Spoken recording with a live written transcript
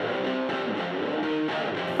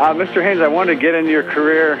Mr. Haynes, I wanted to get into your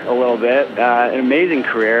career a little bit. An amazing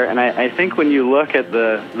career, and I think when you look at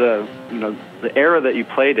the era that you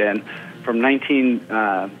played in, from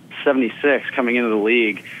 1976 coming into the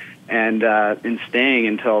league, and staying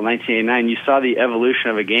until 1989, you saw the evolution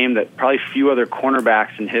of a game that probably few other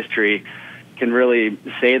cornerbacks in history can really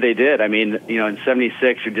say they did. I mean, in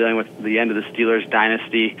 76, you're dealing with the end of the Steelers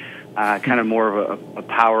dynasty, kind of more of a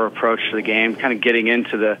power approach to the game, kind of getting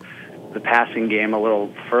into the passing game a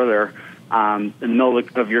little further. In the middle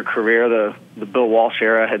of your career, the Bill Walsh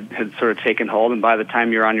era had sort of taken hold, and by the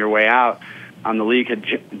time you're on your way out, the league had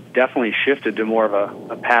definitely shifted to more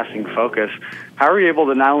of a passing focus. How were you able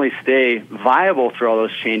to not only stay viable through all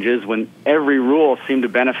those changes when every rule seemed to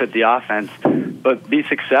benefit the offense, but be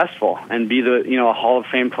successful and be a Hall of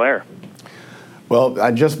Fame player? Well,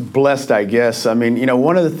 I just blessed, I guess. I mean,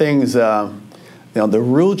 one of the things, the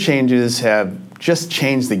rule changes have just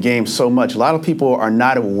changed the game so much. A lot of people are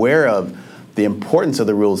not aware of the importance of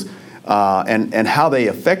the rules and how they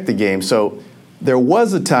affect the game. So there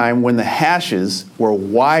was a time when the hashes were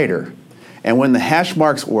wider, and when the hash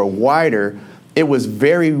marks were wider, it was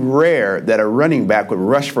very rare that a running back would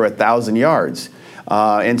rush for 1,000 yards.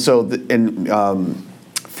 Floyd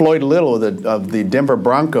Little of the Denver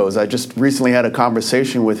Broncos, I just recently had a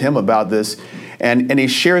conversation with him about this, and he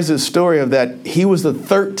shares his story of that he was the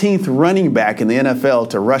 13th running back in the NFL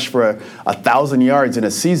to rush for 1,000 yards in a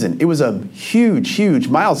season. It was a huge, huge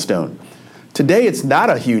milestone. Today, it's not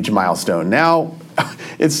a huge milestone. Now,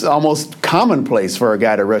 it's almost commonplace for a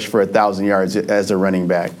guy to rush for 1,000 yards as a running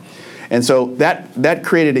back. And so that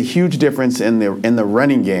created a huge difference in the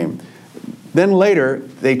running game. Then later,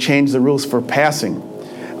 they changed the rules for passing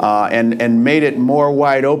and made it more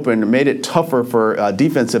wide open, made it tougher for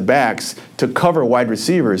defensive backs to cover wide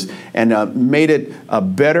receivers, and made it a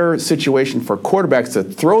better situation for quarterbacks to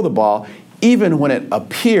throw the ball even when it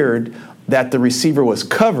appeared that the receiver was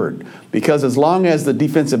covered, because as long as the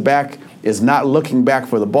defensive back is not looking back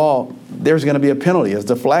for the ball, there's going to be a penalty as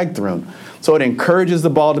the flag thrown. So it encourages the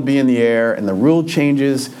ball to be in the air, and the rule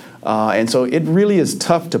changes, and so it really is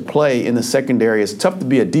tough to play in the secondary. It's tough to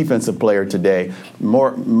be a defensive player today,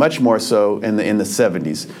 much more so in the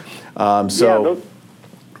 70s.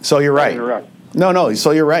 So you're right.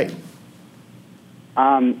 So you're right.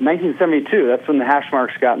 1972, that's when the hash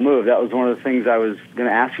marks got moved. That was one of the things I was going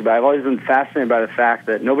to ask you about. I've always been fascinated by the fact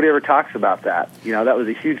that nobody ever talks about that. That was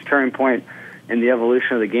a huge turning point in the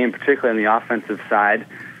evolution of the game, particularly on the offensive side.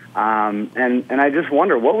 And I just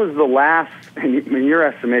wonder, what was the last, in your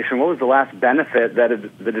estimation, what was the last benefit that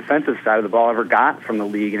the defensive side of the ball ever got from the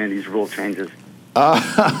league and these rule changes?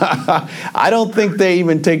 I don't think they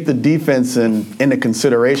even take the defense into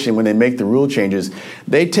consideration when they make the rule changes.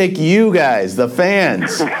 They take you guys, the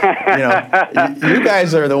fans. You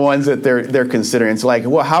guys are the ones that they're considering. It's like,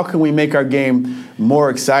 well, how can we make our game more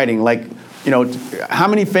exciting? Like, how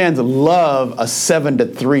many fans love a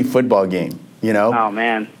 7-3 football game? Oh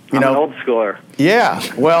man, I'm an old schooler. Yeah,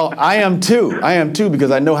 well, I am too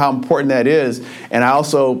because I know how important that is, and I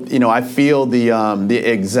also, I feel the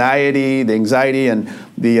anxiety and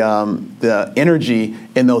the energy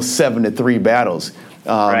in those 7-3 battles.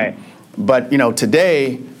 Right. But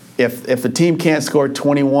today, if a team can't score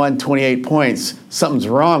 21, 28 points, something's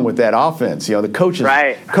wrong with that offense. The coach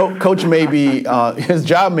coach may be his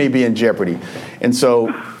job may be in jeopardy, and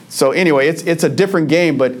so. So anyway, it's a different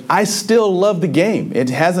game, but I still love the game. It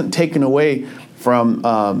hasn't taken away from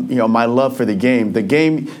my love for the game. The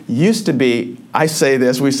game used to be, I say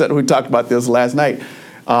this, we talked about this last night,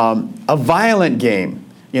 a violent game.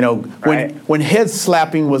 When head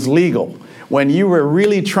slapping was legal, when you were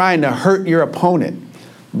really trying to hurt your opponent.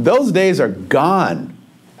 Those days are gone.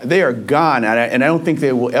 They are gone, and I don't think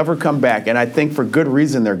they will ever come back. And I think for good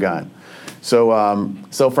reason they're gone. So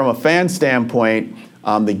from a fan standpoint,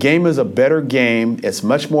 the game is a better game. It's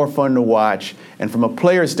much more fun to watch. And from a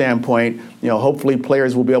player standpoint, hopefully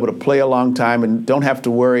players will be able to play a long time and don't have to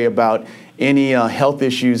worry about any health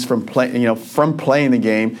issues from playing the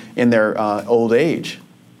game in their old age.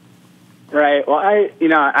 Right. Well,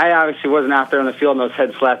 I obviously wasn't out there on the field in those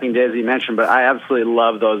head slapping days you mentioned, but I absolutely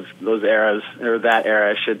love those eras, or that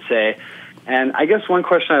era, I should say. And I guess one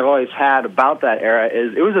question I've always had about that era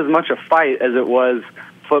is it was as much a fight as it was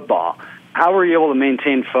football. How were you able to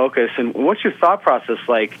maintain focus, and what's your thought process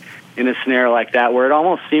like in a scenario like that, where it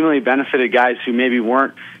almost seemingly benefited guys who maybe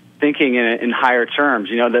weren't thinking in higher terms,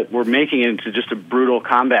 that were making it into just a brutal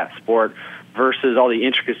combat sport versus all the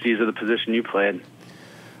intricacies of the position you played?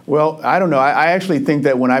 Well, I don't know. I actually think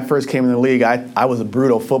that when I first came in the league, I was a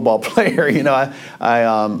brutal football player.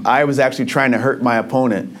 I was actually trying to hurt my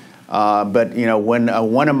opponent. But when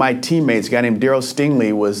one of my teammates, a guy named Darryl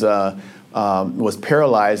Stingley, was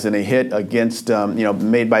paralyzed in a hit against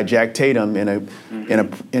made by Jack Tatum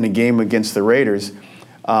in a game against the Raiders,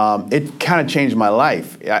 it kind of changed my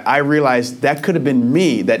life. I realized that could have been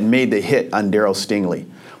me that made the hit on Darryl Stingley.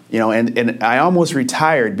 And I almost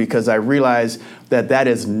retired because I realized that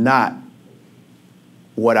is not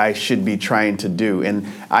what I should be trying to do. And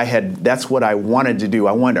that's what I wanted to do.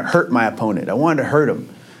 I wanted to hurt my opponent. I wanted to hurt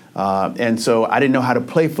him. And so I didn't know how to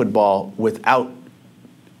play football without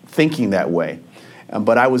thinking that way.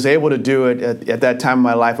 But I was able to do it at that time in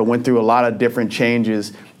my life. I went through a lot of different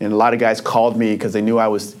changes, and a lot of guys called me because they knew I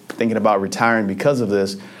was thinking about retiring because of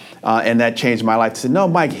this. And that changed my life. They said, no,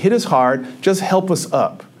 Mike, hit us hard. Just help us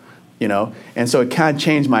up. And so it kind of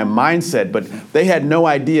changed my mindset, but they had no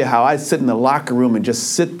idea how I'd sit in the locker room and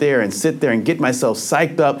just sit there and get myself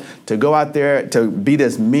psyched up to go out there to be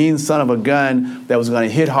this mean son of a gun that was going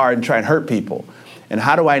to hit hard and try and hurt people. And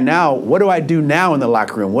what do I do now in the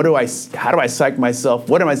locker room? How do I psych myself?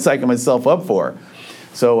 What am I psyching myself up for?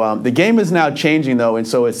 So the game is now changing, though, and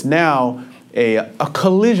so it's now a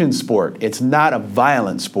collision sport. It's not a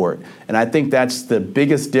violent sport. And I think that's the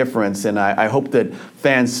biggest difference, and I hope that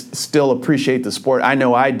fans still appreciate the sport. I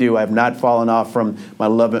know I do. I have not fallen off from my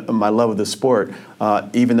love of the sport,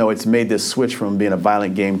 even though it's made this switch from being a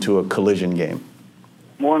violent game to a collision game.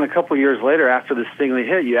 Well, and a couple years later, after the Stingley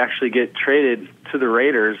hit, you actually get traded to the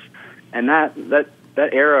Raiders, and that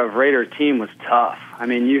era of Raider team was tough. I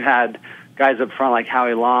mean, you had guys up front like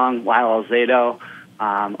Howie Long, Lyle Alzado,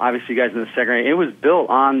 obviously guys in the secondary. It was built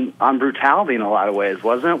on brutality in a lot of ways,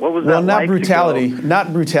 wasn't it? What was that like? Well,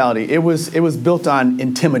 not brutality. It was built on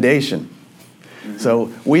intimidation. Mm-hmm.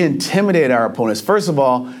 So we intimidated our opponents. First of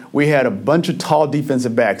all, we had a bunch of tall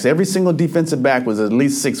defensive backs. Every single defensive back was at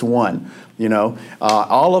least 6'1".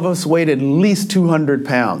 All of us weighed at least 200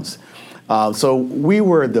 pounds. So we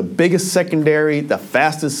were the biggest secondary, the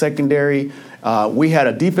fastest secondary. We had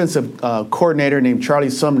a defensive coordinator named Charlie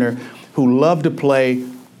Sumner who loved to play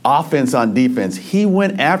offense on defense. He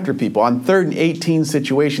went after people. On 3rd and 18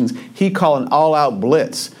 situations, he called an all-out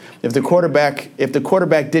blitz. If the quarterback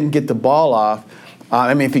didn't get the ball off,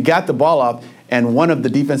 if he got the ball off and one of the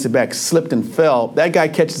defensive backs slipped and fell, that guy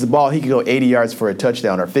catches the ball, he could go 80 yards for a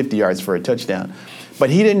touchdown or 50 yards for a touchdown. But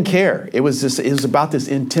he didn't care. It was about this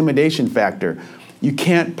intimidation factor. You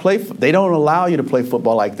can't play. They don't allow you to play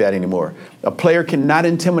football like that anymore. A player cannot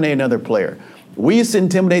intimidate another player. We used to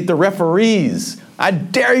intimidate the referees. I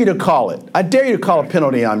dare you to call it. I dare you to call a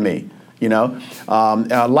penalty on me. Lyle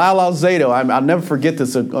Alzado, I'll never forget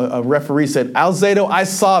this. A referee said, Alzado, I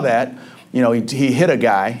saw that. He hit a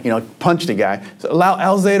guy, punched a guy. So,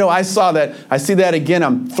 Alzado, I saw that. I see that again.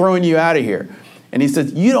 I'm throwing you out of here. And he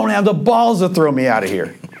said, you don't have the balls to throw me out of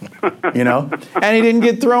here. And he didn't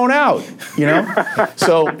get thrown out,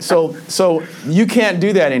 So you can't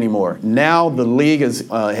do that anymore. Now the league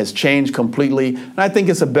has changed completely. And I think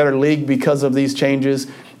it's a better league because of these changes.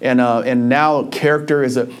 And now character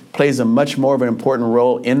plays a much more of an important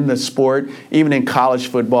role in the sport, even in college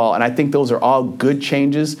football. And I think those are all good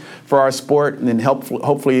changes for our sport. And then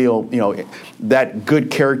hopefully, that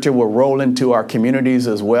good character will roll into our communities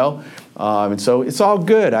as well. And so it's all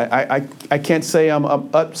good. I can't say I'm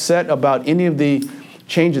upset about any of the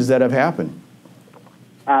changes that have happened.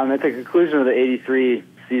 At the conclusion of the '83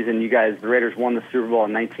 season, the Raiders won the Super Bowl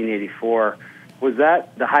in 1984. Was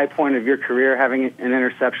that the high point of your career, having an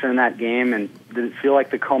interception in that game? And did it feel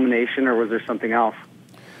like the culmination, or was there something else?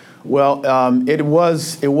 Well, it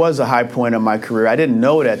was a high point of my career. I didn't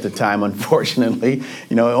know it at the time, unfortunately.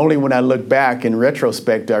 Only when I look back in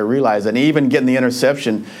retrospect, I realized, and even getting the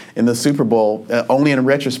interception in the Super Bowl, only in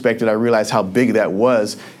retrospect did I realize how big that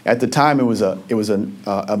was. At the time, it was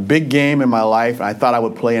a big game in my life. I thought I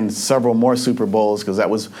would play in several more Super Bowls because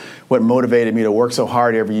that was what motivated me to work so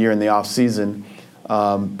hard every year in the off season.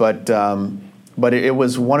 But it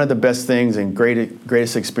was one of the best things and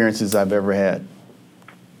greatest experiences I've ever had.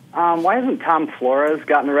 Why hasn't Tom Flores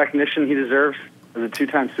gotten the recognition he deserves as a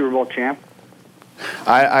two-time Super Bowl champ?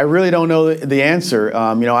 I really don't know the answer.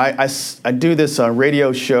 I do this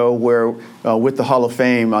radio show where with the Hall of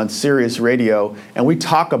Fame on Sirius Radio, and we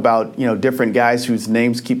talk about different guys whose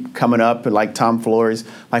names keep coming up, like Tom Flores.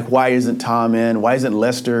 Like, why isn't Tom in? Why isn't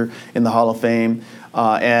Lester in the Hall of Fame?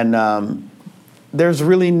 There's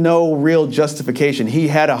really no real justification. He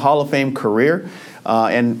had a Hall of Fame career,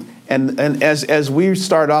 and as we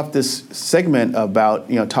start off this segment about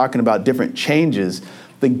talking about different changes,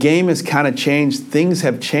 the game has kind of changed. Things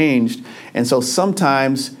have changed, and so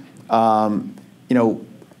sometimes we're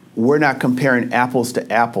not comparing apples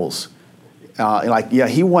to apples.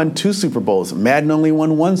 He won 2 Super Bowls. Madden only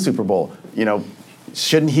won 1 Super Bowl.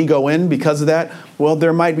 Shouldn't he go in because of that? Well,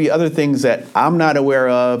 there might be other things that I'm not aware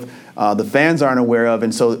of, the fans aren't aware of,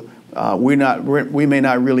 and so we may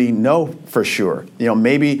not really know for sure.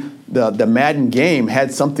 Maybe the Madden game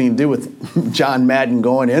had something to do with John Madden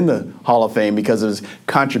going in the Hall of Fame because of his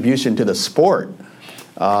contribution to the sport.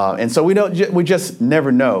 And so we just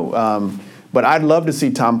never know. But I'd love to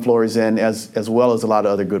see Tom Flores in as well as a lot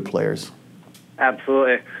of other good players.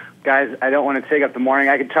 Absolutely. Guys, I don't want to take up the morning.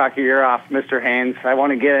 I could talk your ear off, Mr. Haynes. I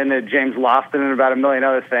want to get into James Lofton and about a million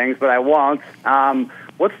other things, but I won't.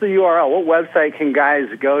 What's the URL? What website can guys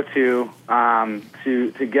go to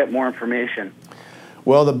get more information?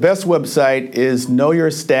 Well, the best website is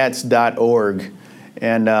knowyourstats.org.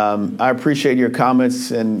 And I appreciate your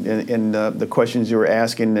comments and the questions you were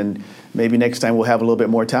asking, and maybe next time we'll have a little bit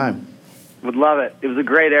more time. Would love it. It was a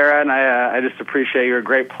great era, and I just appreciate you're a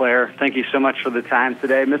great player. Thank you so much for the time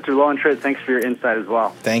today. Mr. Lowentritt, thanks for your insight as well.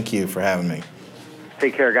 Thank you for having me.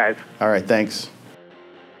 Take care, guys. All right, thanks.